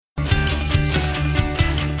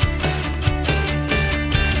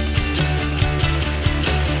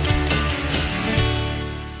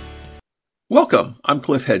Welcome, I'm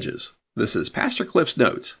Cliff Hedges. This is Pastor Cliff's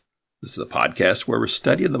Notes. This is a podcast where we're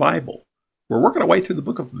studying the Bible. We're working our way through the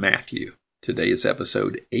book of Matthew. Today is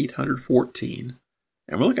episode 814,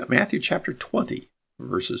 and we're looking at Matthew chapter 20,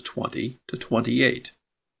 verses 20 to 28.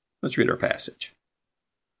 Let's read our passage.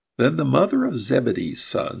 Then the mother of Zebedee's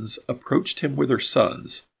sons approached him with her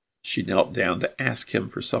sons. She knelt down to ask him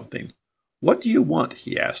for something. "What do you want?"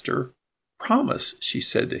 he asked her. "Promise," she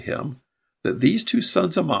said to him, "that these two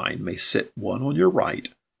sons of mine may sit one on your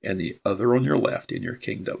right and the other on your left in your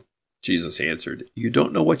kingdom." Jesus answered, "You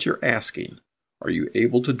don't know what you're asking. Are you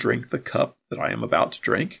able to drink the cup that I am about to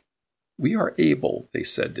drink?" "We are able," they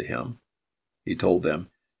said to him. He told them,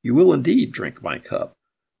 "You will indeed drink my cup,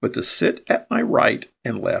 but to sit at my right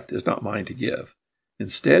and left is not mine to give.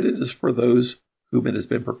 Instead, it is for those whom it has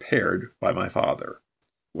been prepared by my Father."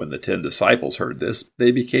 When the 10 disciples heard this, they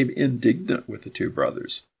became indignant with the two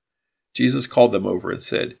brothers. Jesus called them over and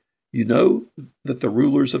said, "You know that the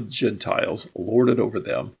rulers of the Gentiles lord it over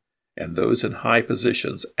them, and those in high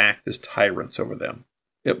positions act as tyrants over them.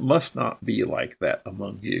 It must not be like that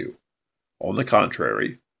among you. On the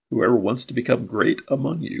contrary, whoever wants to become great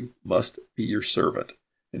among you must be your servant,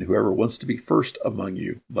 and whoever wants to be first among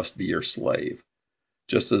you must be your slave.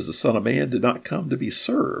 Just as the Son of Man did not come to be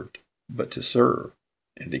served, but to serve,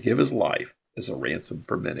 and to give his life as a ransom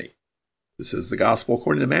for many." This is the gospel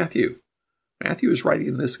according to Matthew. Matthew is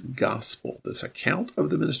writing this gospel, this account of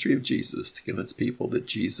the ministry of Jesus, to convince people that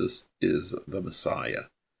Jesus is the Messiah.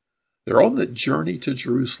 They're on the journey to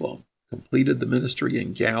Jerusalem, completed the ministry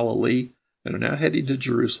in Galilee, and are now heading to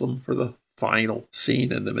Jerusalem for the final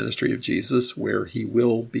scene in the ministry of Jesus, where he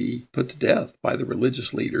will be put to death by the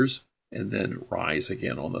religious leaders and then rise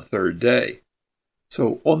again on the third day.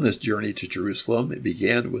 So on this journey to Jerusalem, it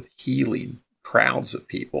began with healing crowds of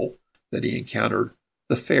people that he encountered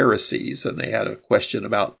the Pharisees, and they had a question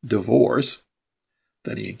about divorce.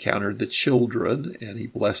 Then he encountered the children, and he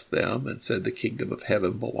blessed them and said the kingdom of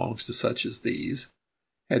heaven belongs to such as these.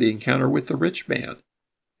 Had he encounter with the rich man,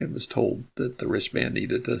 and was told that the rich man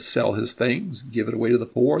needed to sell his things, give it away to the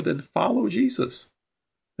poor, then follow Jesus.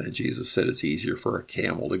 Then Jesus said it's easier for a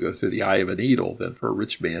camel to go through the eye of a needle than for a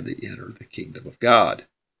rich man to enter the kingdom of God.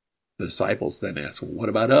 The disciples then asked, "Well, what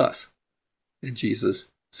about us?" And Jesus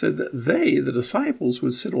said that they, the disciples,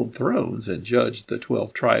 would sit on thrones and judge the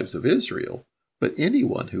 12 tribes of Israel, but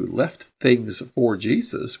anyone who left things for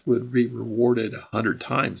Jesus would be rewarded 100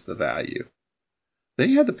 times the value.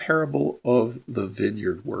 They had the parable of the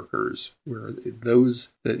vineyard workers, where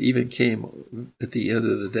those that even came at the end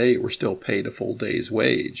of the day were still paid a full day's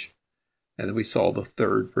wage. And then we saw the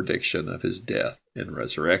third prediction of his death and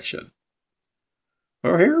resurrection.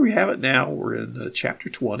 Well, here we have it now. We're in chapter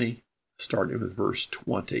 20. Starting with verse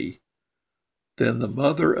 20. Then the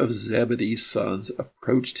mother of Zebedee's sons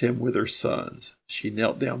approached him with her sons. She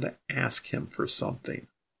knelt down to ask him for something.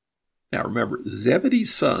 Now remember,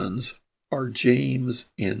 Zebedee's sons are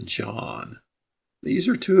James and John. These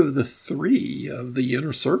are two of the 3 of the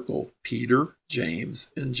inner circle, Peter,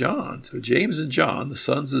 James, and John. So James and John, the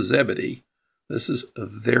sons of Zebedee, this is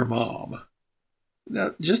their mom.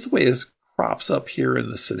 Now, just the way this crops up here in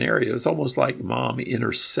the scenario, it's almost like mom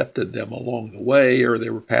intercepted them along the way, or they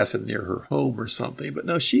were passing near her home or something. But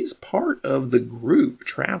no, she's part of the group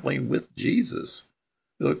traveling with Jesus.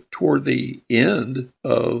 Look toward the end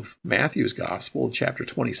of Matthew's gospel, chapter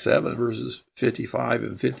 27, verses 55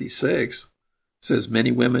 and 56. Says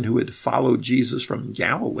many women who had followed Jesus from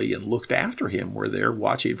Galilee and looked after him were there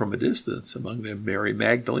watching from a distance. Among them Mary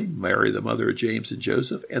Magdalene, Mary the mother of James and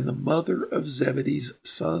Joseph, and the mother of Zebedee's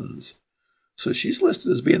sons. So she's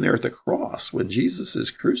listed as being there at the cross when Jesus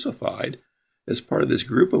is crucified as part of this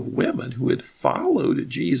group of women who had followed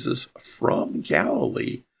Jesus from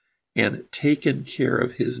Galilee and taken care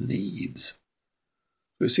of his needs.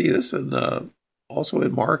 We see this also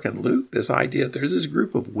in Mark and Luke, this idea that there's this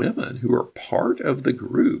group of women who are part of the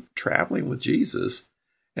group traveling with Jesus,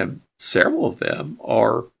 and several of them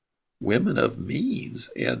are women of means,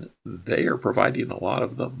 and they are providing a lot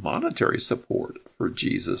of the monetary support for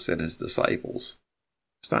Jesus and his disciples.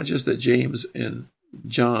 It's not just that James and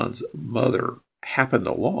John's mother happened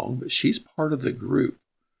along, but she's part of the group.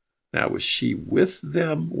 Now, was she with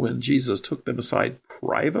them when Jesus took them aside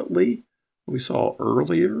privately? We saw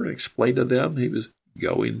earlier and explained to them he was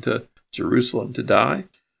going to Jerusalem to die.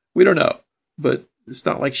 We don't know, but it's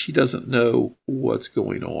not like she doesn't know what's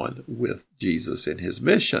going on with Jesus and his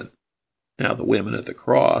mission. Now, the women at the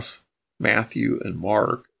cross, Matthew and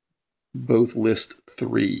Mark, both list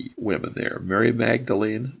 3 women there. Mary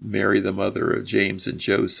Magdalene, Mary the mother of James and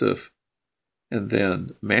Joseph, and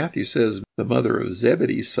then Matthew says the mother of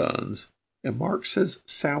Zebedee's sons, and Mark says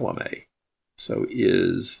Salome. So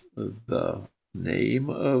is the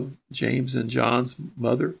name of James and John's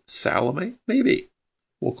mother Salome? Maybe.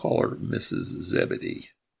 We'll call her Mrs. Zebedee.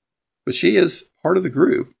 But she is part of the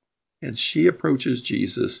group, and she approaches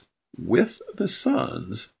Jesus with the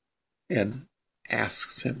sons and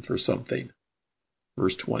asks him for something.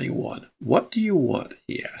 Verse 21, "What do you want?"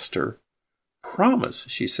 he asked her. "Promise,"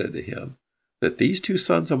 she said to him, "that these two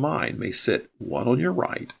sons of mine may sit one on your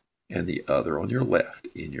right and the other on your left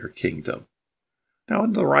in your kingdom." Now,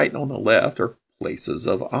 on the right and on the left are places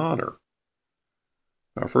of honor.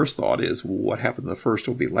 Our first thought is, well, what happened? The first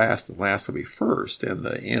will be last, the last will be first. And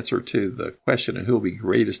the answer to the question of who will be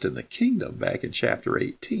greatest in the kingdom back in chapter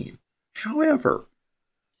 18. However,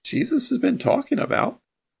 Jesus has been talking about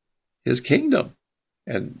his kingdom.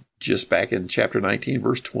 And just back in chapter 19,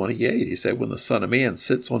 verse 28, he said, when the Son of Man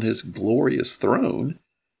sits on his glorious throne,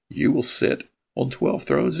 you will sit on 12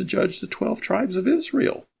 thrones and judge the 12 tribes of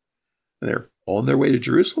Israel. And they're on their way to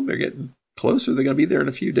Jerusalem. They're getting closer. They're going to be there in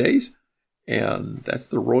a few days. And that's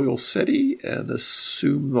the royal city, and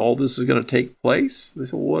assume all this is going to take place. They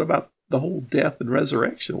said, well, what about the whole death and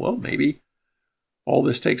resurrection? Well, maybe all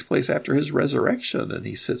this takes place after his resurrection, and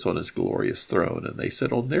he sits on his glorious throne, and they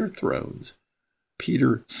sit on their thrones.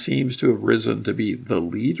 Peter seems to have risen to be the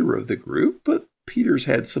leader of the group, but Peter's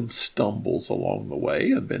had some stumbles along the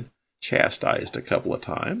way and been chastised a couple of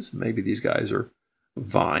times. Maybe these guys are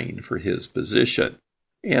vying for his position.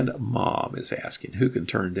 And Mom is asking, who can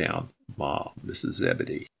turn down Mom, Mrs.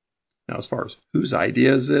 Zebedee? Now, as far as whose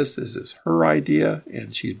idea is this her idea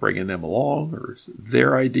and she's bringing them along, or is it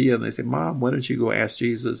their idea? And they say, Mom, why don't you go ask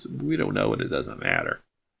Jesus? We don't know, and it doesn't matter.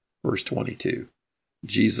 Verse 22,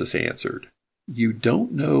 Jesus answered, you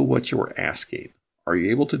don't know what you are asking. Are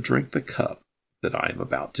you able to drink the cup that I am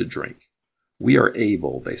about to drink? We are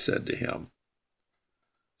able, they said to him.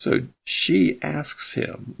 So she asks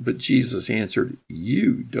him, but Jesus answered,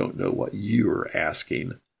 you don't know what you are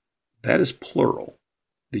asking. That is plural.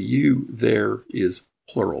 The you there is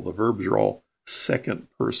plural. The verbs are all second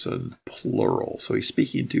person plural. So he's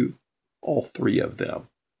speaking to all three of them,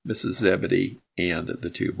 Mrs. Zebedee and the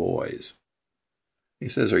two boys. He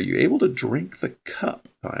says, are you able to drink the cup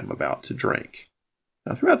that I am about to drink?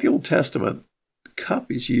 Now, throughout the Old Testament,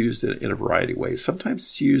 cup is used in a variety of ways. Sometimes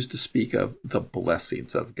it's used to speak of the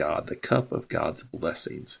blessings of God, the cup of God's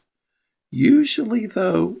blessings. Usually,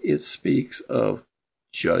 though, it speaks of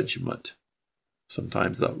judgment.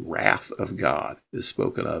 Sometimes the wrath of God is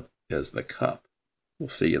spoken of as the cup. We'll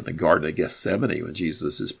see in the Garden of Gethsemane when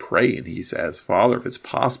Jesus is praying, he says, Father, if it's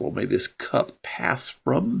possible, may this cup pass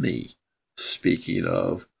from me, speaking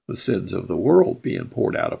of the sins of the world being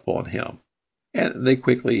poured out upon him. And they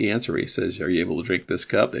quickly answer. He says, are you able to drink this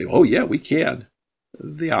cup? They go, oh, yeah, we can.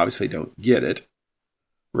 They obviously don't get it.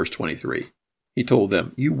 Verse 23, he told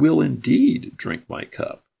them, you will indeed drink my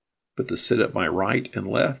cup, but to sit at my right and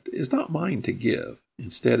left is not mine to give.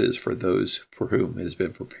 Instead, it is for those for whom it has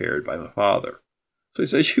been prepared by my Father. So he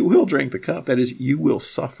says, you will drink the cup. That is, you will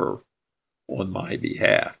suffer on my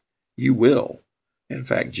behalf. You will. In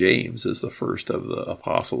fact, James is the first of the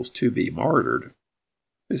apostles to be martyred.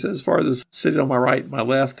 He says, as far as sitting on my right and my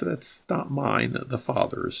left, that's not mine. The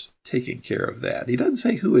Father's taking care of that. He doesn't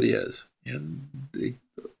say who it is. And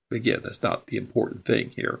again, that's not the important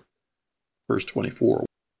thing here. Verse 24,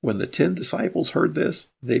 when the 10 disciples heard this,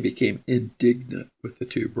 they became indignant with the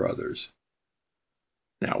two brothers.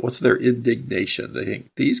 Now, what's their indignation? They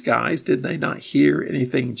think, these guys, did they not hear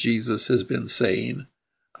anything Jesus has been saying?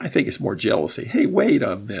 I think it's more jealousy. Hey, wait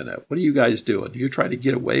a minute. What are you guys doing? You're trying to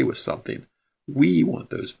get away with something. We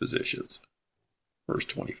want those positions. Verse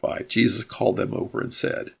 25, Jesus called them over and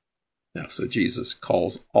said, now, so Jesus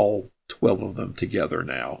calls all 12 of them together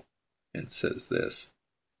now and says this,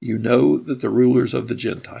 you know that the rulers of the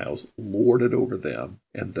Gentiles lord it over them,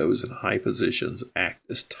 and those in high positions act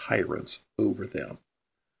as tyrants over them.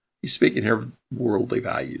 He's speaking here of worldly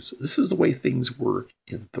values. This is the way things work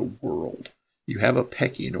in the world. You have a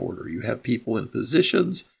pecking order. You have people in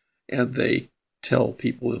positions, and they tell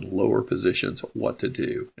people in lower positions what to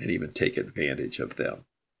do and even take advantage of them.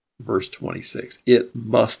 Verse 26, it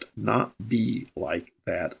must not be like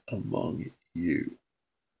that among you.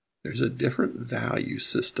 There's a different value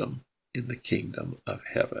system in the kingdom of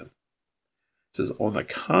heaven. It says, on the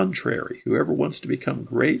contrary, whoever wants to become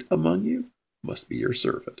great among you must be your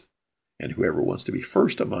servant, and whoever wants to be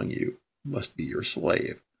first among you must be your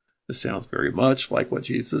slave. This sounds very much like what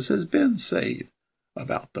Jesus has been saying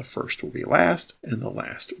about the first will be last and the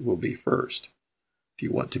last will be first. If you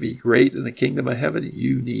want to be great in the kingdom of heaven,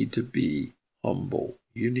 you need to be humble.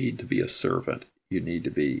 You need to be a servant. You need to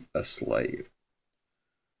be a slave.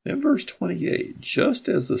 In verse 28, just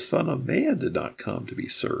as the Son of Man did not come to be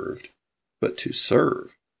served, but to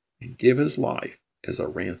serve and give his life as a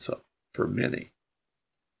ransom for many.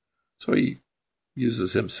 So he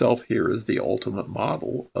uses himself here as the ultimate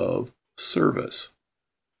model of service.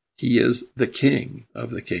 He is the king of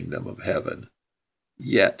the kingdom of heaven,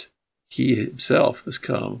 yet he himself has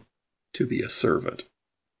come to be a servant.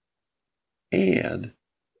 And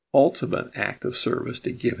ultimate act of service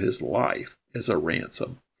to give his life as a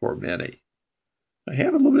ransom for many. I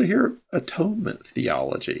have a little bit here atonement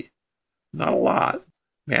theology. Not a lot.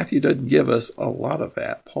 Matthew doesn't give us a lot of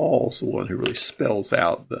that. Paul's the one who really spells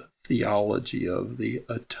out the theology of the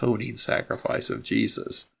atoning sacrifice of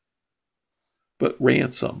Jesus. But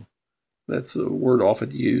ransom, that's a word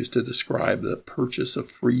often used to describe the purchase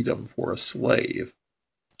of freedom for a slave.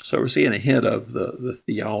 So we're seeing a hint of the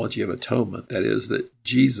theology of atonement, that is, that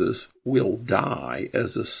Jesus will die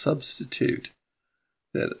as a substitute,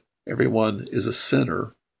 that everyone is a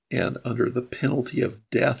sinner and under the penalty of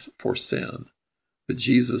death for sin. But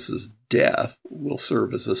Jesus' death will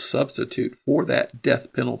serve as a substitute for that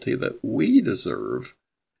death penalty that we deserve,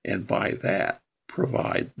 and by that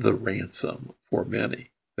provide the ransom for many.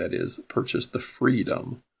 That is, purchase the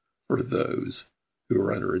freedom for those who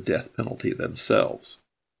are under a death penalty themselves.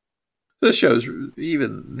 This shows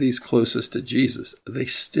even these closest to Jesus, they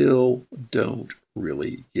still don't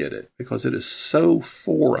really get it because it is so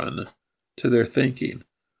foreign to their thinking.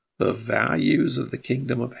 The values of the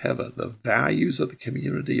kingdom of heaven, the values of the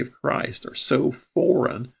community of Christ are so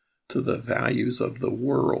foreign to the values of the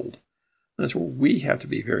world. That's where we have to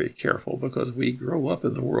be very careful because we grow up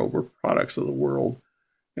in the world. We're products of the world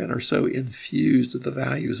and are so infused with the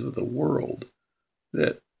values of the world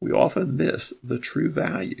that we often miss the true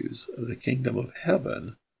values of the kingdom of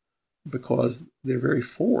heaven because they're very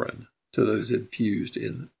foreign to those infused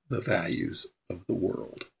in the values of the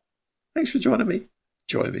world. Thanks for joining me.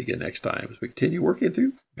 Join me again next time as we continue working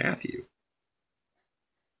through Matthew.